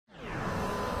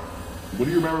What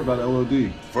do you remember about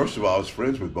LOD? First of all, I was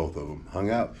friends with both of them, hung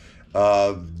out.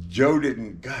 Joe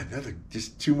didn't, God,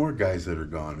 just two more guys that are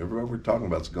gone. Everyone we're talking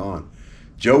about's gone.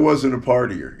 Joe wasn't a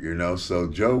partier, you know, so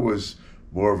Joe was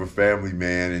more of a family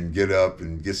man and get up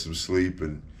and get some sleep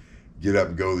and get up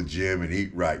and go to the gym and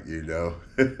eat right, you know.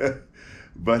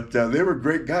 But they were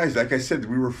great guys. Like I said,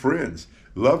 we were friends.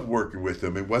 Loved working with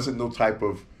them. It wasn't no type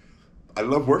of, I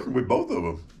love working with both of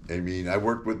them. I mean, I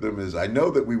worked with them I know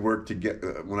that we worked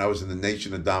together, when I was in the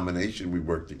Nation of Domination, we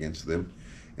worked against them.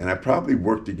 And I probably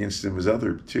worked against them as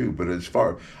other too, but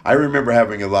I remember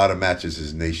having a lot of matches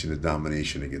as Nation of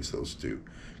Domination against those two.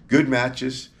 Good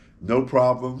matches, no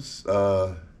problems,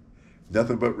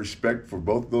 nothing but respect for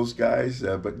both those guys.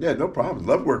 But yeah, no problem.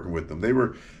 Love working with them. They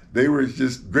were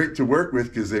just great to work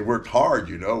with because they worked hard,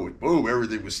 you know. And boom,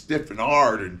 everything was stiff and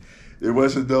hard, and it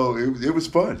wasn't though. It was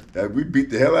fun. We beat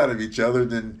the hell out of each other,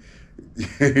 and then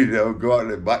you know, go out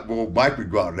and Mike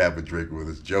would go out and have a drink with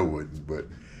us. Joe wouldn't, but.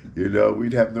 You know,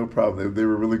 we'd have no problem. They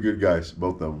were really good guys,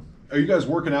 both of them. Are you guys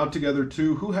working out together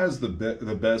too? Who has the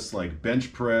best like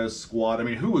bench press, squat? I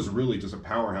mean, who was really just a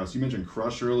powerhouse? You mentioned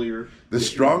Crush earlier. The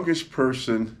strongest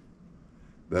person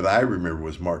that I remember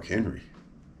was Mark Henry.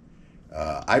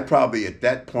 I probably at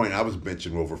that point I was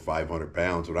benching over 500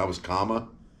 pounds when I was Kama.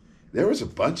 There was a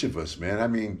bunch of us, man. I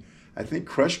mean, I think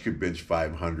Crush could bench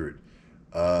 500.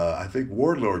 I think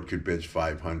Warlord could bench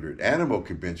 500. Animal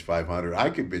could bench 500. I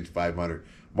could bench 500.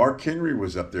 Mark Henry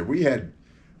was up there. We had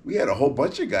a whole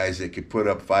bunch of guys that could put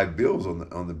up 5 bills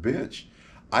on the bench.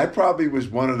 I probably was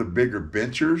one of the bigger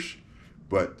benchers,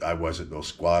 but I wasn't no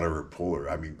squatter or puller.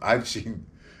 I mean, I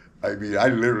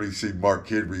literally seen Mark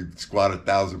Henry squat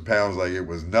 1,000 pounds like it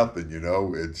was nothing, you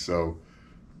know. And so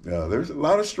there's a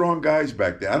lot of strong guys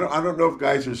back then. I don't know if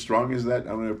guys are as strong as that.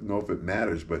 I don't know if it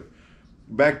matters, but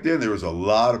back then there was a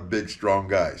lot of big, strong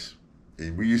guys,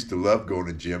 and we used to love going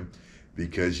to gym.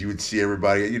 Because you would see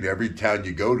everybody, you know, every town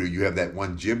you go to, you have that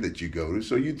one gym that you go to.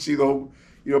 So you'd see the whole,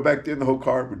 you know, back then the whole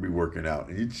card would be working out.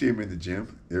 And you'd see them in the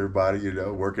gym, everybody, you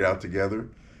know, working out together.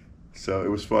 So it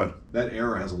was fun. That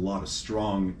era has a lot of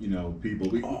strong, you know,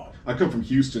 people. I come from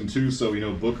Houston too, so, you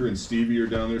know, Booker and Stevie are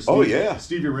down there. Oh, yeah.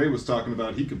 Stevie Ray was talking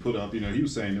about he could put up, you know, he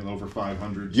was saying over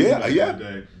 500. Yeah. A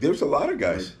day. There's a lot of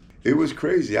guys. Right. It was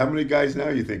crazy. How many guys now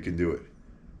you think can do it?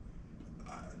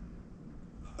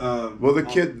 Well, the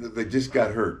kid that just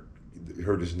got hurt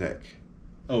his neck.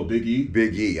 Oh, Big E?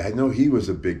 Big E. I know he was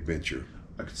a big bencher.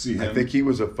 I could see him. I think he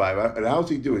was a 5. And how's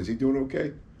he doing? Is he doing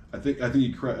okay? I think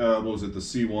he, what was it, the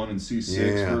C1 and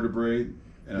C6 vertebrae?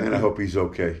 And I hope he's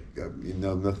okay. You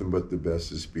know, nothing but the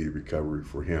best is speedy recovery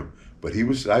for him. But he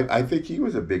was, I think he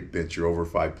was a big bencher, over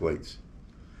 5 plates.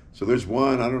 So there's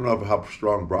one, I don't know how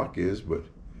strong Brock is, but.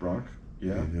 Brock?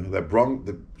 Yeah. You know, that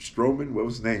the Strowman, what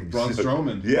was his name? Braun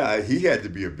Strowman. Yeah, he had to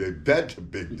be that's a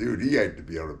big dude. He had to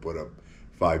be able to put up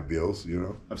 5 bills, you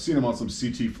know. I've seen him on some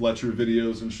CT Fletcher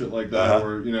videos and shit like that,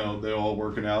 where, you know, they're all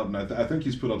working out, and I think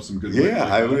he's put up some good weight. Yeah,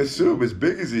 I would assume, as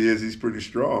big as he is, he's pretty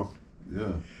strong.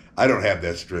 Yeah. I don't have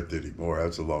that strength anymore.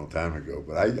 That's a long time ago,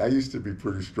 but I used to be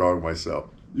pretty strong myself.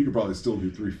 You could probably still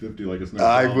do 350 like it's no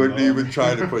I wouldn't even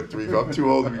try to put 3. I'm too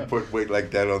old to be putting weight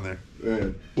like that on there.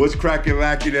 Man. What's cracking,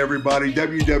 lacking, everybody?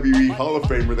 WWE Hall of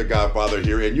Famer, the Godfather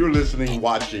here, and you're listening,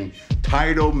 watching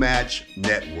Title Match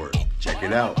Network. Check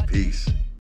it out. Peace.